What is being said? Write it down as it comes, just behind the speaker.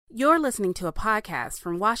You're listening to a podcast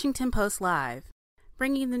from Washington Post Live,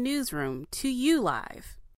 bringing the newsroom to you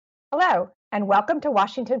live. Hello, and welcome to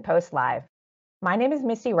Washington Post Live. My name is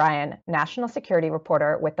Missy Ryan, national security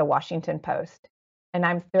reporter with the Washington Post, and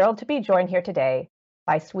I'm thrilled to be joined here today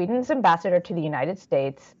by Sweden's ambassador to the United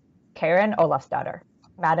States, Karin Olofsdotter.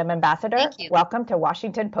 Madam Ambassador, welcome to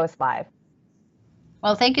Washington Post Live.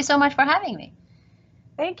 Well, thank you so much for having me.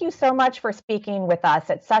 Thank you so much for speaking with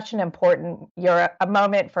us at such an important a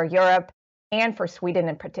moment for Europe and for Sweden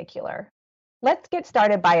in particular. Let's get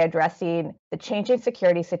started by addressing the changing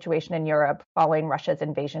security situation in Europe following Russia's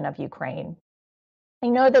invasion of Ukraine. I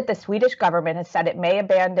know that the Swedish government has said it may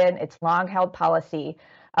abandon its long-held policy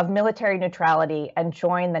of military neutrality and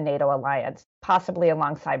join the NATO alliance, possibly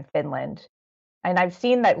alongside Finland. And I've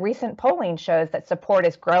seen that recent polling shows that support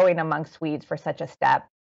is growing among Swedes for such a step.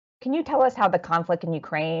 Can you tell us how the conflict in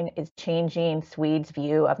Ukraine is changing Swedes'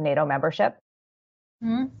 view of NATO membership?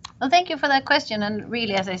 Well, thank you for that question. And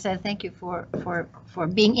really, as I said, thank you for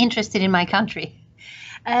being interested in my country.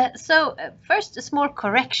 First, a small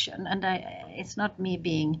correction, and it's not me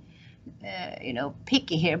being,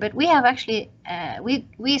 picky here, but we have actually,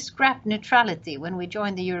 we scrapped neutrality when we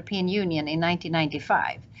joined the European Union in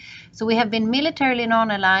 1995. So we have been militarily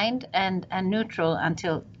non-aligned and neutral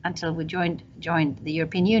until we joined the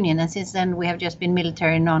European Union, and since then we have just been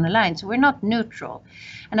military non-aligned. So we're not neutral,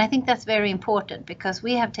 and I think that's very important because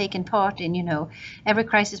we have taken part in every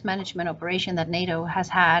crisis management operation that NATO has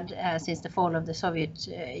had since the fall of the Soviet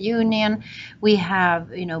Union. We have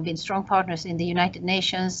been strong partners in the United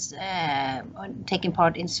Nations, taking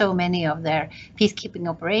part in so many of their peacekeeping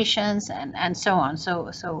operations and so on.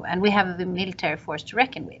 And we have a military force to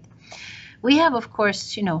reckon with. We have, of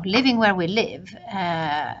course, living where we live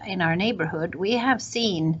in our neighborhood, we have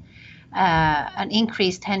seen an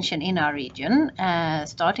increased tension in our region,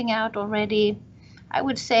 starting out already, I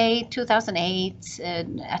would say 2008,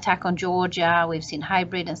 attack on Georgia. We've seen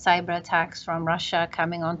hybrid and cyber attacks from Russia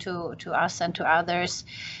coming on to us and to others.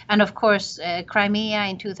 And of course, Crimea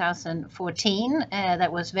in 2014,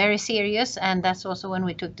 that was very serious. And that's also when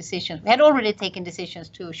we took decisions. We had already taken decisions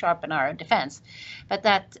to sharpen our defense, but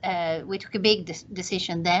that we took a big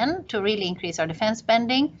decision then to really increase our defense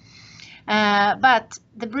spending. But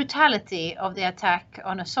the brutality of the attack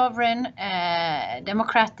on a sovereign,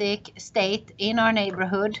 democratic state in our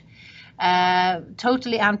neighborhood,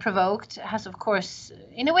 totally unprovoked, has, of course,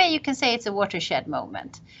 in a way you can say it's a watershed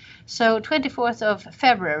moment. So 24th of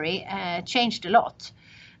February changed a lot.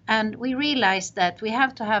 And we realized that we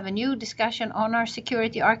have to have a new discussion on our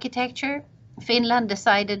security architecture. Finland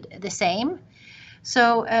decided the same.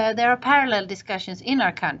 So there are parallel discussions in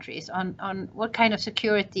our countries on what kind of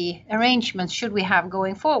security arrangements should we have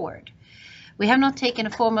going forward. We have not taken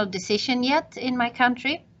a formal decision yet in my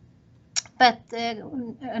country, but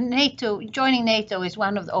joining NATO is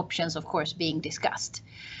one of the options, of course, being discussed.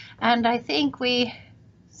 And I think we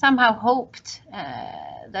somehow hoped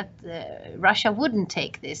that Russia wouldn't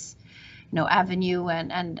take this avenue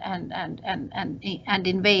and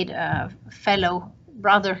invade a fellow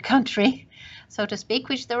brother country, so to speak,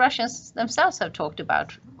 which the Russians themselves have talked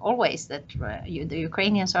about always, that the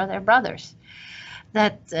Ukrainians are their brothers,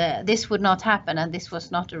 that this would not happen and this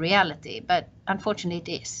was not a reality. But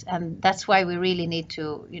unfortunately it is. And that's why we really need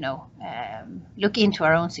to, look into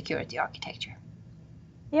our own security architecture.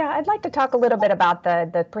 Yeah, I'd like to talk a little bit about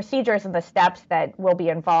the procedures and the steps that will be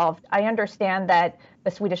involved. I understand that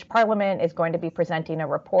the Swedish Parliament is going to be presenting a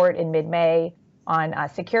report in mid-May on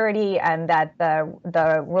security, and that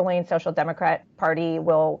the ruling Social Democrat Party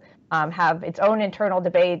will have its own internal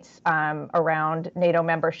debates around NATO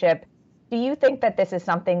membership. Do you think that this is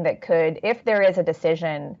something that could, if there is a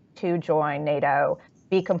decision to join NATO,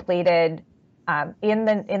 be completed in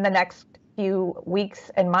the next few weeks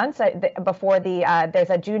and months before there's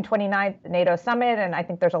a June 29th NATO summit, and I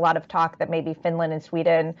think there's a lot of talk that maybe Finland and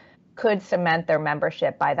Sweden could cement their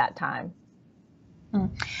membership by that time?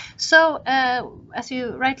 So, as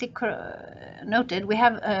you rightly noted, we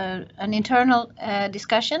have an internal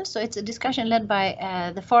discussion. So it's a discussion led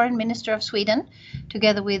by the Foreign Minister of Sweden,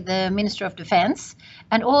 together with the Minister of Defense,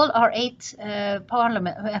 and all our 8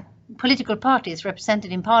 political parties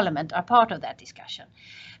represented in Parliament are part of that discussion.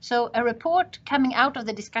 So a report coming out of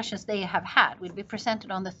the discussions they have had will be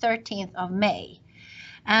presented on the 13th of May.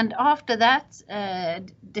 And after that,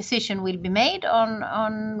 decision will be made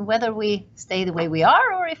on whether we stay the way we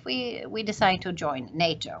are or if we decide to join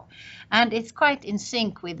NATO. And it's quite in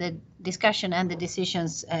sync with the discussion and the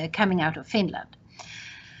decisions coming out of Finland.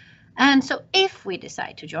 And so if we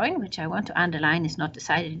decide to join, which I want to underline is not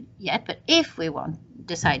decided yet, but if we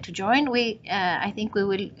decide to join, I think we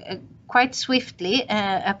will quite swiftly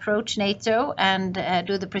approach NATO and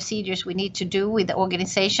do the procedures we need to do with the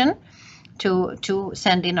organization to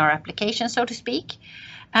send in our application, so to speak.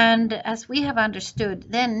 And as we have understood,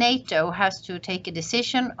 then NATO has to take a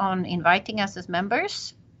decision on inviting us as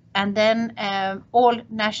members. And then all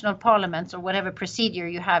national parliaments, or whatever procedure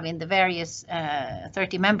you have in the various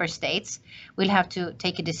 30 member states, will have to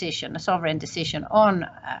take a decision, a sovereign decision on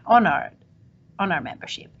our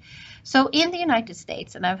membership. So in the United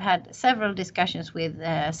States, and I've had several discussions with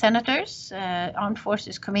senators, Armed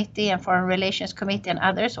Forces Committee and Foreign Relations Committee and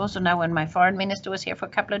others, also now when my foreign minister was here for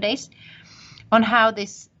a couple of days, on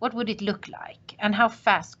what would it look like and how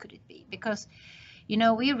fast could it be? Because, you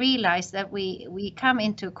know, we realize that we come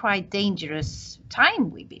into quite dangerous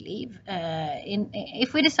time, we believe,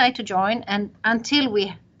 if we decide to join, and until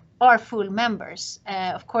we are full members.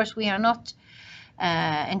 Of course, we are not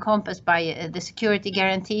encompassed by the security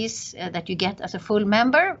guarantees that you get as a full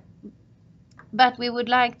member, but we would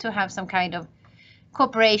like to have some kind of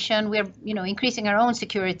cooperation. We're, you know, increasing our own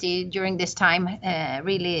security during this time,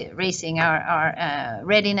 really raising our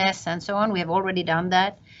readiness and so on. We have already done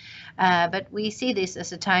that. But we see this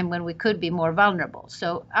as a time when we could be more vulnerable.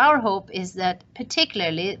 So our hope is that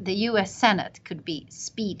particularly the US Senate could be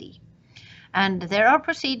speedy. And there are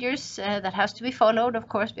procedures that has to be followed, of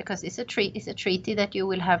course, because it's a treaty that you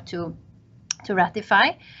will have to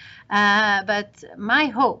ratify. But my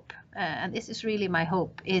hope, and this is really my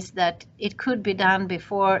hope, is that it could be done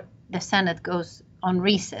before the Senate goes on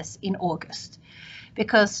recess in August.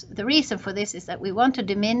 Because the reason for this is that we want to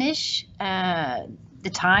diminish the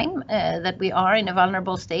time that we are in a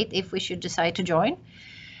vulnerable state if we should decide to join.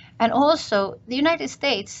 And also the United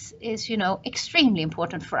States is, you know, extremely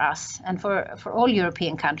important for us and for all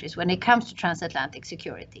European countries when it comes to transatlantic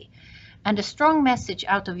security. And a strong message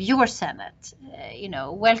out of your Senate, you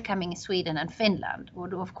know, welcoming Sweden and Finland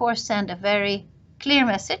would of course send a very clear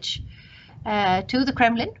message to the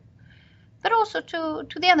Kremlin, but also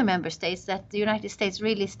to the other member states that the United States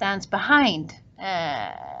really stands behind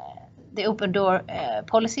the open door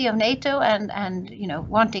policy of NATO and you know,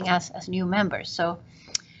 wanting us as new members. So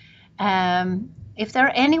if there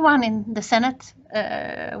are anyone in the Senate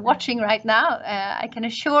watching right now, I can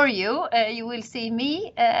assure you, you will see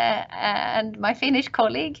me and my Finnish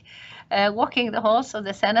colleague walking the halls of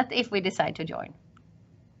the Senate if we decide to join.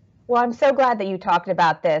 Well, I'm so glad that you talked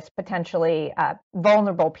about this potentially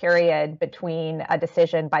vulnerable period between a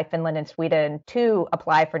decision by Finland and Sweden to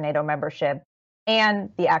apply for NATO membership and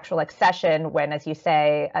the actual accession when, as you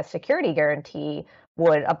say, a security guarantee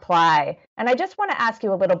would apply. And I just want to ask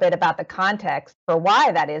you a little bit about the context for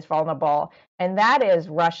why that is vulnerable, and that is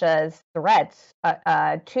Russia's threats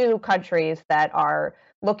to countries that are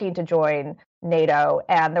looking to join NATO.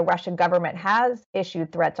 And the Russian government has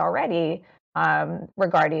issued threats already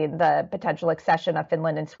regarding the potential accession of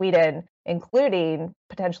Finland and Sweden, including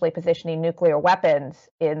potentially positioning nuclear weapons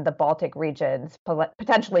in the Baltic regions,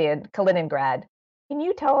 potentially in Kaliningrad. Can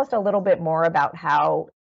you tell us a little bit more about how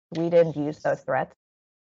Sweden views those threats?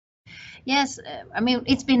 Yes, I mean,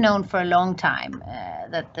 it's been known for a long time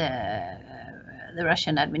that the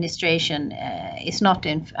Russian administration is not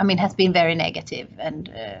has been very negative and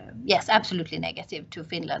yes, absolutely negative to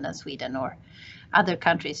Finland and Sweden or other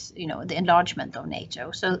countries, you know, the enlargement of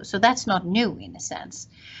NATO. So that's not new in a sense.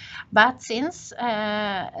 But since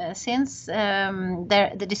the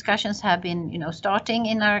discussions have been, you know, starting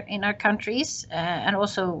in our countries, and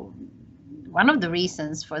also one of the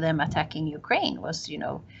reasons for them attacking Ukraine was, you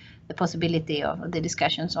know, the possibility of the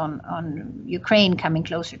discussions on Ukraine coming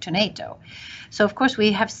closer to NATO. So of course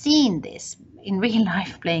we have seen this in real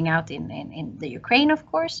life playing out in the Ukraine, of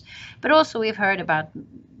course, but also we've heard about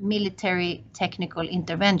military technical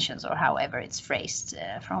interventions, or however it's phrased,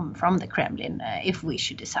 from the Kremlin if we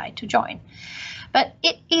should decide to join. But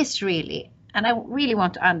it is really, and I really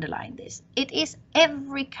want to underline this, it is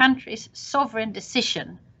every country's sovereign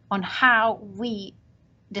decision on how we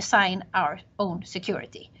design our own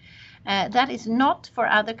security. That is not for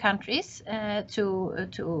other countries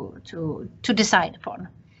to decide upon.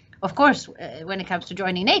 Of course, when it comes to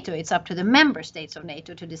joining NATO, it's up to the member states of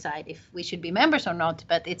NATO to decide if we should be members or not,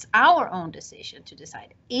 but it's our own decision to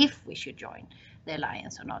decide if we should join the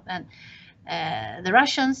alliance or not. And the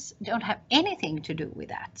Russians don't have anything to do with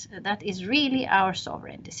that. That is really our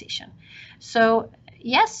sovereign decision. So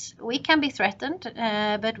yes, we can be threatened,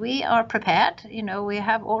 but we are prepared. You know, we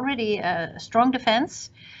have already a strong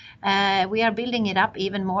defense. We are building it up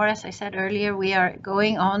even more. As I said earlier, we are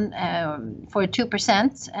going on for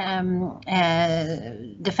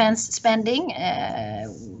 2% defense spending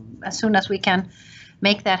as soon as we can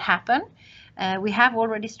make that happen. We have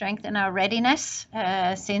already strengthened our readiness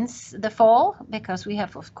since the fall, because we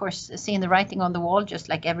have, of course, seen the writing on the wall just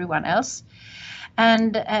like everyone else.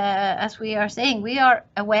 And as we are saying, we are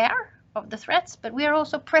aware of the threats, but we are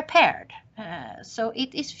also prepared. So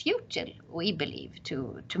it is futile, we believe,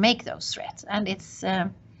 to make those threats. And it's,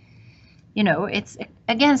 it's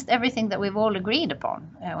against everything that we've all agreed upon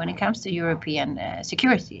when it comes to European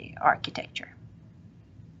security architecture.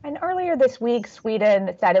 And earlier this week,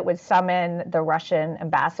 Sweden said it would summon the Russian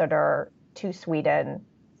ambassador to Sweden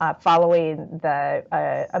following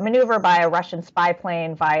a maneuver by a Russian spy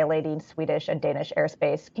plane violating Swedish and Danish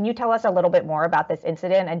airspace. Can you tell us a little bit more about this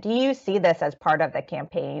incident? And do you see this as part of the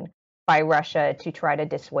campaign by Russia to try to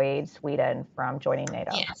dissuade Sweden from joining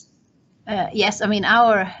NATO? Yes. Yes, I mean,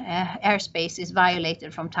 our airspace is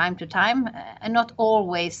violated from time to time, and not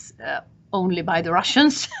always only by the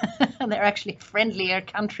Russians. They're actually friendlier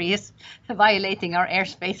countries violating our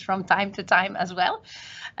airspace from time to time as well.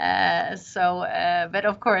 But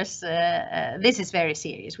of course, this is very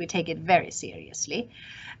serious. We take it very seriously.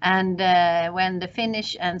 And when the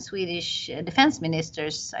Finnish and Swedish defense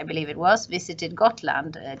ministers, I believe it was, visited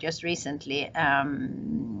Gotland just recently,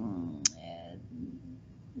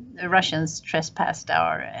 the Russians trespassed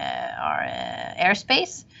our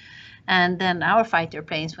airspace. And then our fighter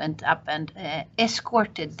planes went up and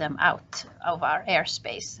escorted them out of our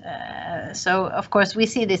airspace. So, of course, we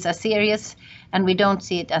see this as serious, and we don't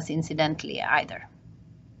see it as incidentally either.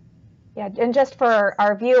 Yeah, and just for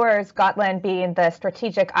our viewers, Gotland being the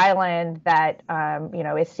strategic island that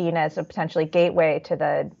is seen as a potentially gateway to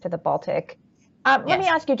the Baltic. Let me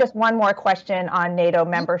ask you just one more question on NATO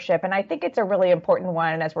membership, and I think it's a really important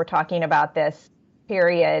one as we're talking about this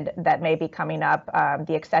period that may be coming up,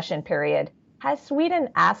 the accession period. Has Sweden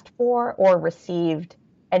asked for or received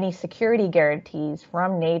any security guarantees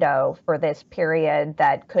from NATO for this period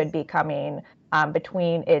that could be coming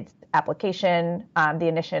between its application,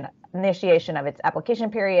 the initiation of its application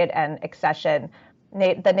period and accession?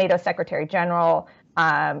 The NATO Secretary General,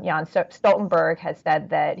 Jens Stoltenberg, has said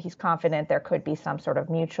that he's confident there could be some sort of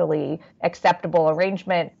mutually acceptable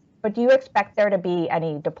arrangement. But do you expect there to be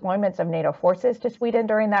any deployments of NATO forces to Sweden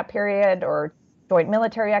during that period, or joint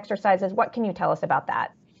military exercises? What can you tell us about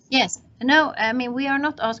that? Yes. No, I mean, we are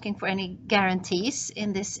not asking for any guarantees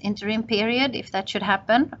in this interim period, if that should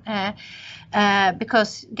happen,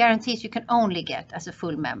 because guarantees you can only get as a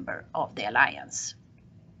full member of the alliance.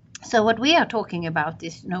 So what we are talking about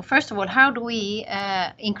is, first of all, how do we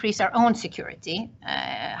increase our own security?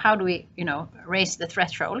 How do we, raise the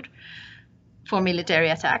threshold for military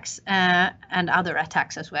attacks and other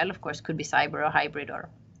attacks as well? Of course, could be cyber or hybrid, or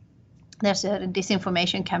there's a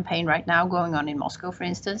disinformation campaign right now going on in Moscow, for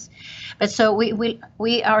instance. But so we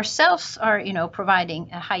ourselves are,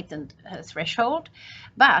 providing a heightened threshold.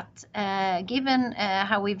 But given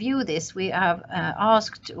how we view this, we have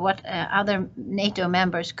asked what other NATO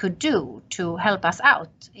members could do to help us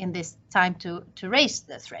out in this time to raise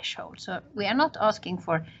the threshold. So we are not asking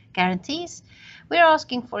for guarantees. We're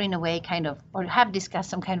asking for, in a way, or have discussed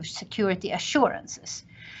some kind of security assurances.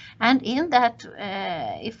 And in that,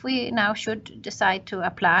 if we now should decide to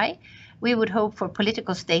apply, we would hope for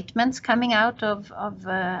political statements coming out of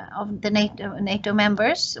the NATO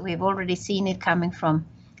members. We've already seen it coming from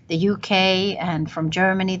the UK and from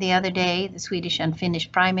Germany the other day. The Swedish and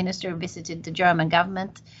Finnish prime minister visited the German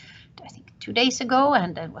government, I think 2 days ago,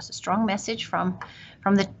 and there was a strong message from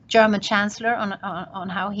the German chancellor on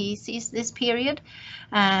how he sees this period.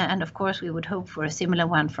 And of course, we would hope for a similar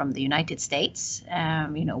one from the United States,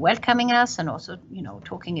 welcoming us and also,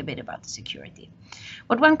 talking a bit about the security.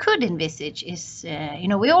 What one could envisage is,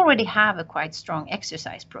 we already have a quite strong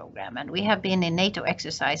exercise program, and we have been in NATO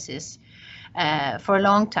exercises for a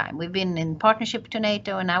long time. We've been in partnership to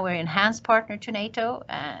NATO, and now we're enhanced partner to NATO,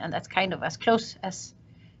 and that's kind of as close as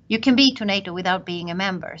you can be to NATO without being a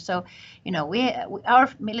member. So, our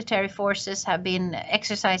military forces have been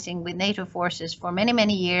exercising with NATO forces for many,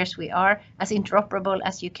 many years. We are as interoperable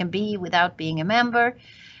as you can be without being a member.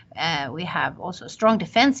 We have also a strong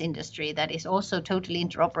defense industry that is also totally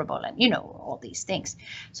interoperable, and all these things.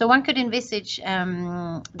 So one could envisage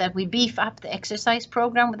that we beef up the exercise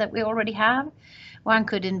program that we already have. One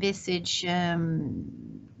could envisage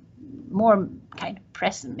more kind of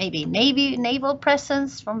presence, maybe naval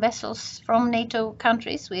presence from vessels from NATO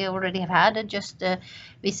countries. We already have had just a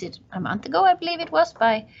visit a month ago, I believe it was,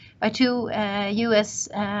 by 2 US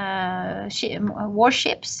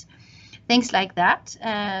warships. Things like that.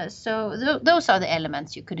 So those are the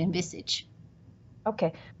elements you could envisage.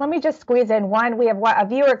 Okay, let me just squeeze in one. We have a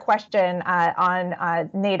viewer question on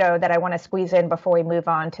NATO that I want to squeeze in before we move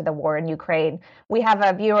on to the war in Ukraine. We have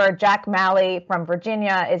a viewer, Jack Malley from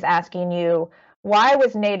Virginia, is asking you, why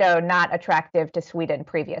was NATO not attractive to Sweden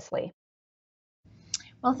previously?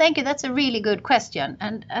 Well, thank you. That's a really good question.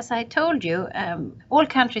 And as I told you, all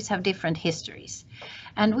countries have different histories.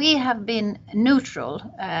 And we have been neutral,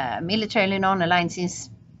 militarily non-aligned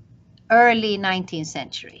since early 19th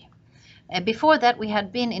century. Before that, we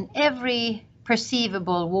had been in every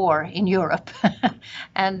perceivable war in Europe,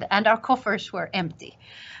 and our coffers were empty.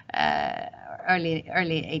 Early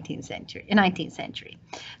 19th century.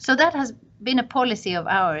 So that has been a policy of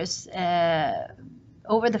ours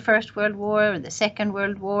over the First World War, the Second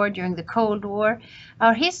World War, during the Cold War.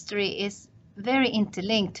 Our history is very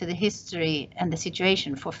interlinked to the history and the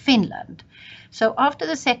situation for Finland. So after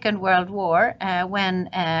the Second World War, when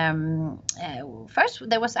first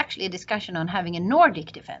there was actually a discussion on having a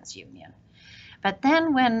Nordic defense union. But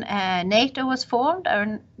then when NATO was formed,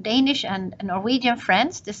 our Danish and Norwegian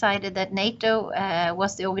friends decided that NATO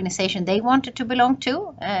was the organization they wanted to belong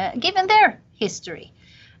to, given their history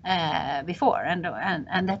before, and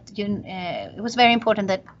that it was very important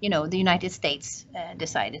that the United States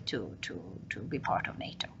decided to be part of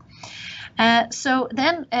NATO. So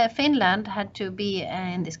then Finland had to be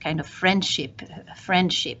in this kind of friendship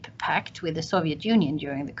pact with the Soviet Union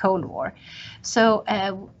during the Cold War. So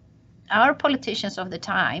our politicians of the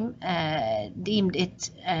time deemed it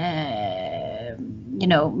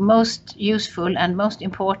most useful and most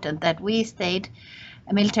important that we stayed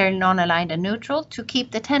militarily non-aligned and neutral to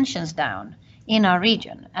keep the tensions down in our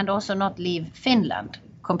region and also not leave Finland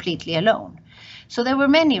completely alone. So there were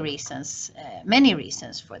many reasons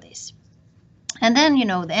for this. And then,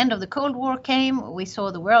 the end of the Cold War came. We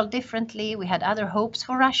saw the world differently. We had other hopes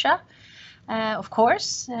for Russia, of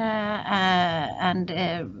course.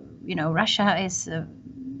 Russia is...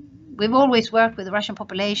 we've always worked with the Russian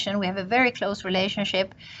population. We have a very close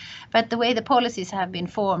relationship. But the way the policies have been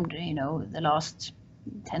formed, the last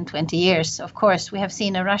 10, 20 years, of course, we have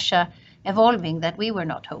seen a Russia evolving that we were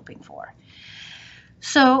not hoping for.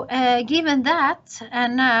 So given that,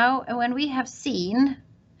 and now when we have seen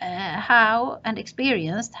how and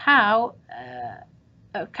experienced how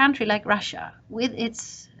a country like Russia, with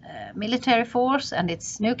its military force and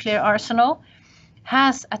its nuclear arsenal,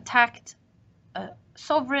 has attacked a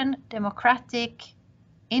sovereign, democratic,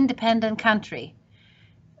 independent country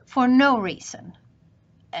for no reason,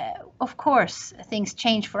 of course, things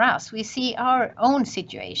change for us. We see our own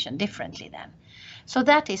situation differently then. So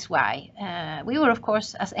that is why we were, of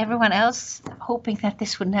course, as everyone else, hoping that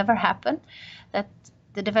this would never happen, that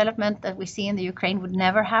the development that we see in the Ukraine would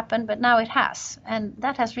never happen, but now it has. And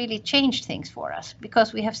that has really changed things for us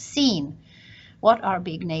because we have seen what our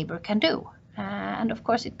big neighbor can do. And of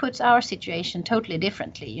course, it puts our situation totally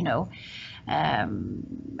differently,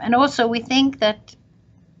 And also we think that,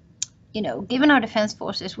 given our defense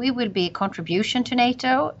forces, we will be a contribution to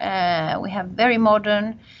NATO. We have very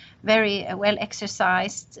modern, very well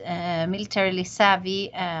exercised, militarily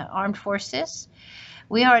savvy armed forces.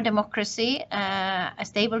 We are a democracy, a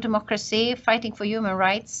stable democracy, fighting for human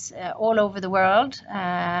rights all over the world.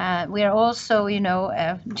 We are also,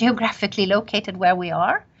 geographically located where we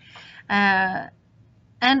are.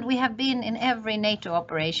 And we have been in every NATO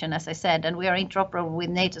operation, as I said, and we are interoperable with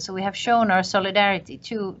NATO. So we have shown our solidarity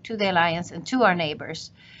to the alliance and to our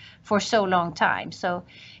neighbors for so long time. So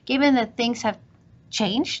given that things have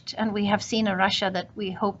changed and we have seen a Russia that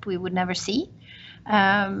we hoped we would never see,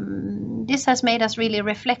 this has made us really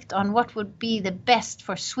reflect on what would be the best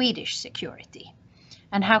for Swedish security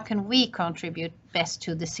and how can we contribute best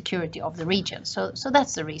to the security of the region. So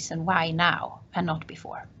that's the reason why now and not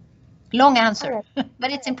before. Long answer,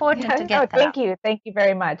 but it's important to get that. Thank you. Thank you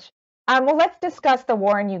very much. Well, let's discuss the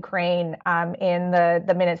war in Ukraine in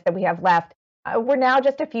the minutes that we have left. We're now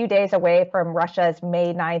just a few days away from Russia's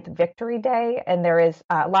May 9th Victory Day, and there is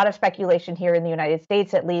a lot of speculation here in the United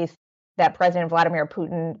States, at least, that President Vladimir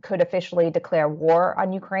Putin could officially declare war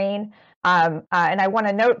on Ukraine. And I want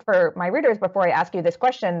to note for my readers before I ask you this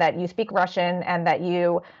question that you speak Russian and that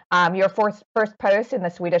you your first post in the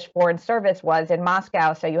Swedish Foreign Service was in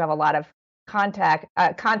Moscow, so you have a lot of context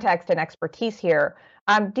and expertise here.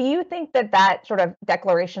 Do you think that sort of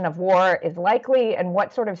declaration of war is likely, and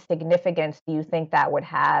what sort of significance do you think that would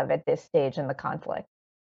have at this stage in the conflict?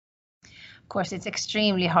 Of course, it's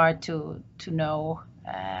extremely hard to know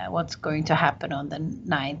what's going to happen on the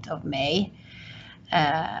 9th of May.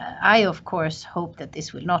 I, of course, hope that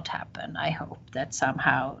this will not happen. I hope that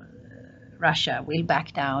somehow Russia will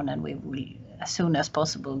back down and we will, as soon as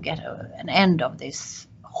possible, get an end of this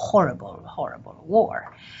horrible, horrible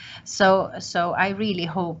war. So I really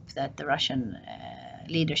hope that the Russian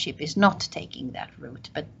leadership is not taking that route,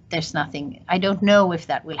 but there's nothing, I don't know if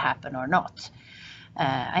that will happen or not.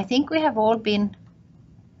 I think we have all been,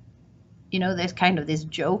 there's kind of this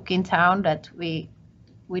joke in town that we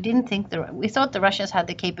didn't think we thought the Russians had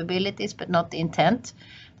the capabilities but not the intent,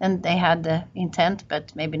 and they had the intent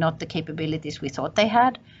but maybe not the capabilities we thought they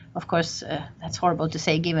had. Of course, that's horrible to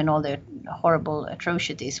say given all the horrible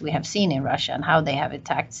atrocities we have seen in Russia and how they have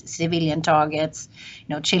attacked civilian targets,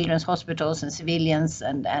 children's hospitals and civilians,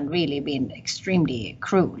 and really been extremely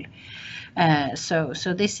cruel. So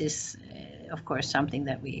this is, of course, something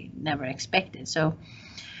that we never expected. So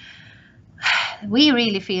we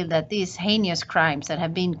really feel that these heinous crimes that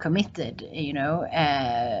have been committed,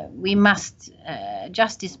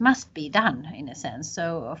 justice must be done in a sense.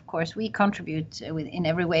 So of course we contribute in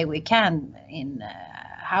every way we can in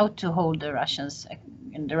how to hold the Russians,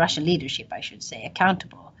 the Russian leadership, I should say,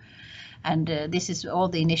 accountable. And this is all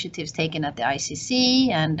the initiatives taken at the ICC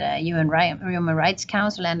and UN Human Rights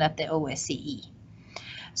Council and at the OSCE.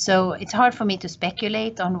 So it's hard for me to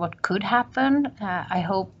speculate on what could happen. I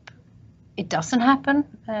hope it doesn't happen,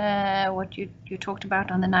 what you talked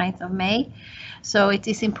about on the 9th of May. So it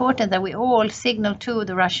is important that we all signal to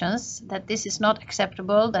the Russians that this is not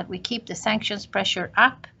acceptable, that we keep the sanctions pressure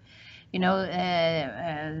up.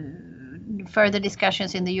 Further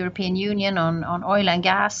discussions in the European Union on oil and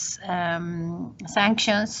gas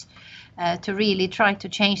sanctions to really try to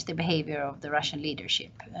change the behavior of the Russian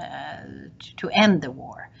leadership to end the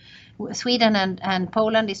war. Sweden and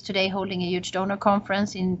Poland is today holding a huge donor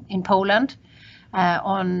conference in Poland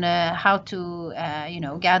on how to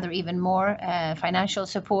gather even more financial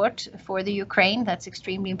support for the Ukraine. That's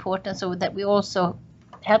extremely important, so that we also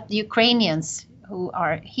help the Ukrainians, who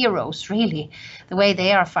are heroes really, the way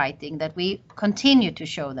they are fighting, that we continue to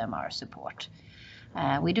show them our support.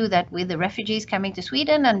 We do that with the refugees coming to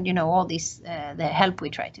Sweden and all this the help we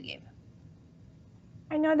try to give.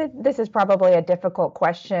 I know that this is probably a difficult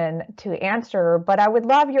question to answer, but I would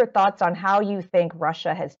love your thoughts on how you think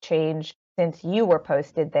Russia has changed since you were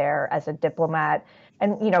posted there as a diplomat.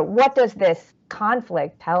 And, what does this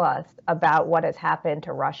conflict tell us about what has happened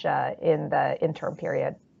to Russia in the interim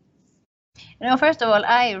period? First of all,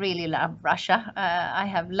 I really love Russia. I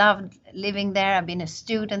have loved living there. I've been a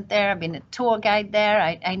student there. I've been a tour guide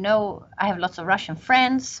there. I know I have lots of Russian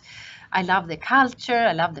friends. I love the culture.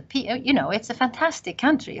 I love the people. It's a fantastic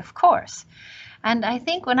country, of course. And I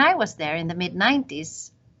think when I was there in the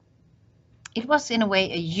mid-90s, it was in a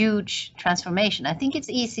way a huge transformation. I think it's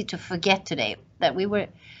easy to forget today that we were,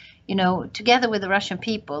 together with the Russian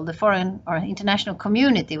people, the foreign or international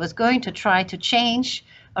community was going to try to change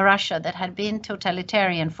a Russia that had been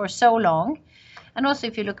totalitarian for so long. And also,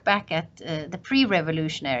 if you look back at the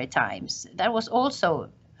pre-revolutionary times, that was also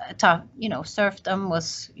tough. Serfdom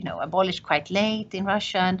was, abolished quite late in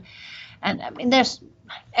Russia, and I mean,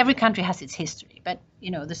 every country has its history, but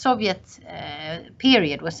the Soviet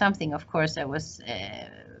period was something, of course, that was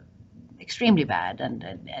extremely bad, and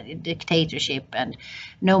a dictatorship and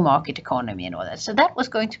no market economy and all that. So that was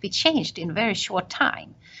going to be changed in a very short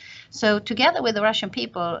time. So together with the Russian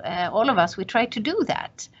people, all of us, we tried to do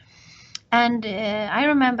that. And I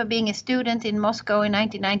remember being a student in Moscow in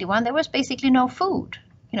 1991. There was basically no food.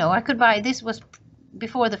 I could buy, this was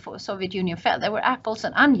before the Soviet Union fell. There were apples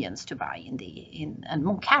and onions to buy and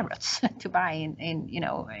more carrots to buy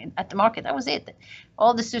at the market. That was it.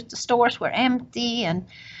 All the stores were empty,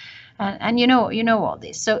 and you know all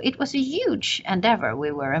this. So it was a huge endeavor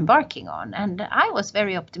we were embarking on, and I was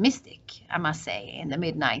very optimistic, I must say, in the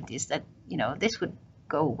mid-90s that this would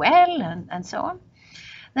go well and so on.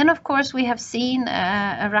 Then, of course, we have seen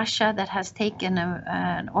a Russia that has taken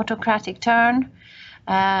an autocratic turn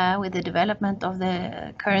with the development of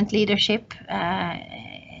the current leadership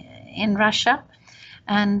in Russia.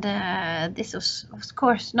 And this was, of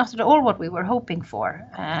course, not at all what we were hoping for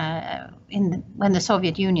when the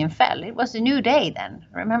Soviet Union fell. It was a new day then,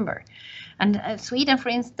 remember. And Sweden, for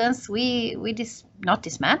instance, we not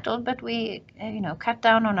dismantled, but we cut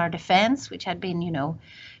down on our defense, which had been,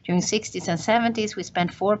 during 60s and 70s, we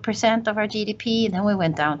spent 4% of our GDP, and then we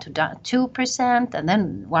went down to 2%, and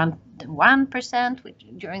then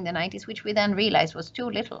 1% during the 90s, which we then realized was too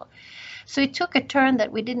little. So it took a turn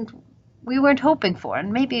that we weren't hoping for,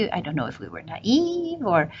 and maybe, I don't know if we were naive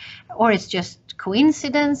or it's just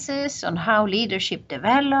coincidences on how leadership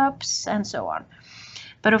develops and so on.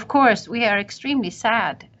 But of course, we are extremely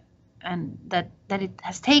sad and that it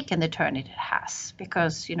has taken the turn it has,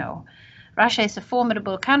 because, Russia is a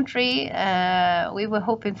formidable country. We were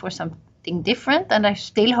hoping for something different, and I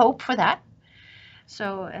still hope for that.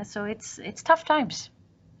 So it's tough times,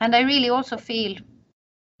 and I really also feel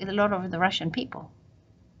with a lot of the Russian people.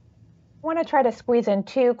 I want to try to squeeze in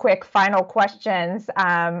two quick final questions.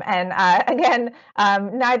 Again,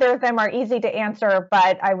 neither of them are easy to answer,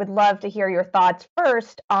 but I would love to hear your thoughts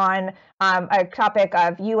first on a topic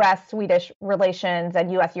of U.S.-Swedish relations and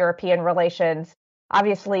U.S.-European relations.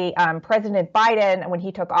 Obviously, President Biden, when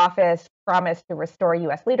he took office, promised to restore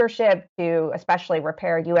U.S. leadership to especially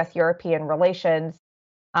repair U.S.-European relations.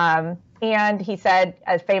 And he said,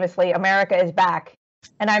 as famously, America is back.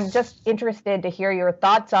 And I'm just interested to hear your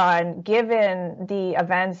thoughts on, given the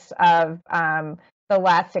events of the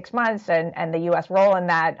last 6 months and the U.S. role in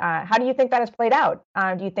that, how do you think that has played out?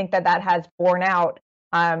 Do you think that that has borne out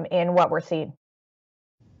in what we're seeing?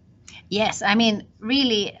 Yes, I mean,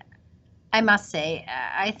 really, I must say,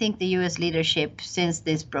 I think the U.S. leadership since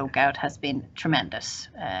this broke out has been tremendous.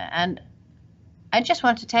 And I just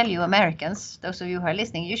want to tell you, Americans, those of you who are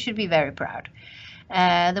listening, you should be very proud.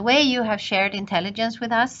 The way you have shared intelligence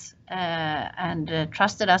with us and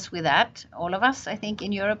trusted us with that, all of us, I think,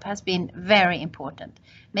 in Europe has been very important.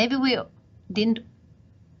 Maybe we didn't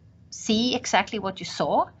see exactly what you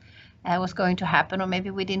saw was going to happen, or maybe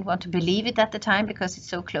we didn't want to believe it at the time because it's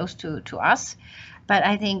so close to us. But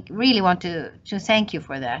I think really want to thank you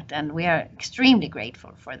for that, and we are extremely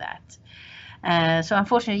grateful for that. So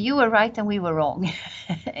unfortunately, you were right and we were wrong,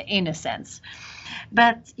 in a sense.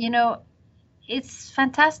 But, you know, it's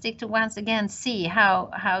fantastic to once again see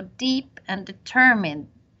how deep and determined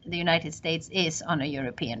the United States is on a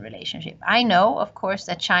European relationship. I know, of course,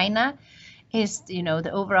 that China is, you know,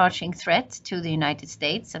 the overarching threat to the United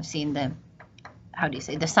States. I've seen the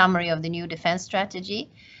summary of the new defense strategy,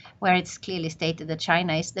 where it's clearly stated that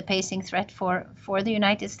China is the pacing threat for the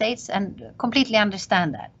United States, and completely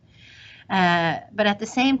understand that. But at the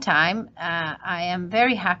same time, I am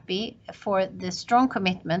very happy for the strong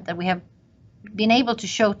commitment that we have been able to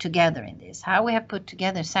show together in this, how we have put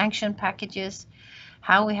together sanction packages,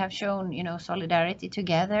 how we have shown, you know, solidarity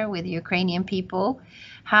together with the Ukrainian people,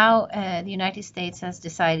 how the United States has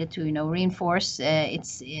decided to, you know, reinforce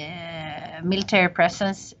its military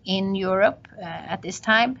presence in Europe at this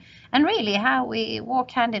time, and really how we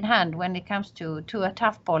walk hand in hand when it comes to a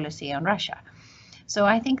tough policy on Russia. So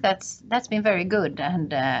I think that's been very good,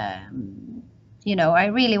 and you know, I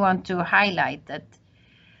really want to highlight that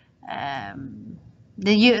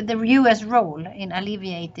the U.S. role in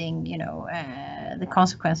alleviating, you know, the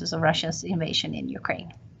consequences of Russia's invasion in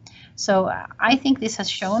Ukraine. So I think this has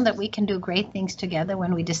shown that we can do great things together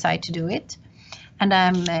when we decide to do it. And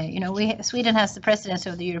you know, Sweden has the presidency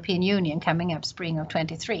of the European Union coming up spring of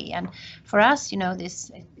 23. And for us, you know,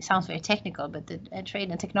 this sounds very technical, but the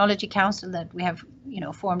Trade and Technology Council that we have, you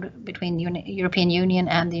know, formed between European Union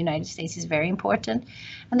and the United States is very important.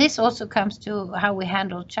 And this also comes to how we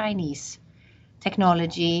handle Chinese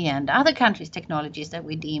technology and other countries' technologies that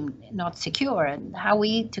we deem not secure, and how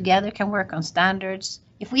we together can work on standards.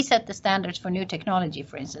 If we set the standards for new technology,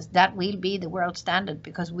 for instance, that will be the world standard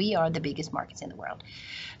because we are the biggest markets in the world.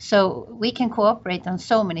 So we can cooperate on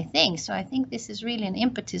so many things. So I think this is really an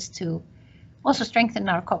impetus to also strengthen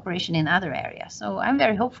our cooperation in other areas. So I'm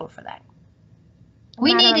very hopeful for that.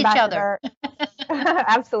 We need each other.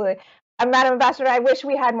 Absolutely. Madam Ambassador, I wish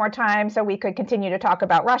we had more time so we could continue to talk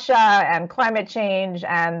about Russia and climate change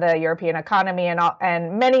and the European economy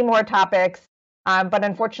and many more topics. But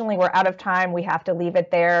unfortunately, we're out of time. We have to leave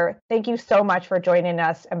it there. Thank you so much for joining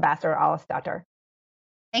us, Ambassador Alasdatter.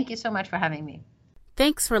 Thank you so much for having me.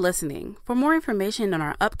 Thanks for listening. For more information on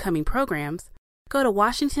our upcoming programs, go to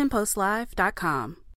WashingtonPostLive.com.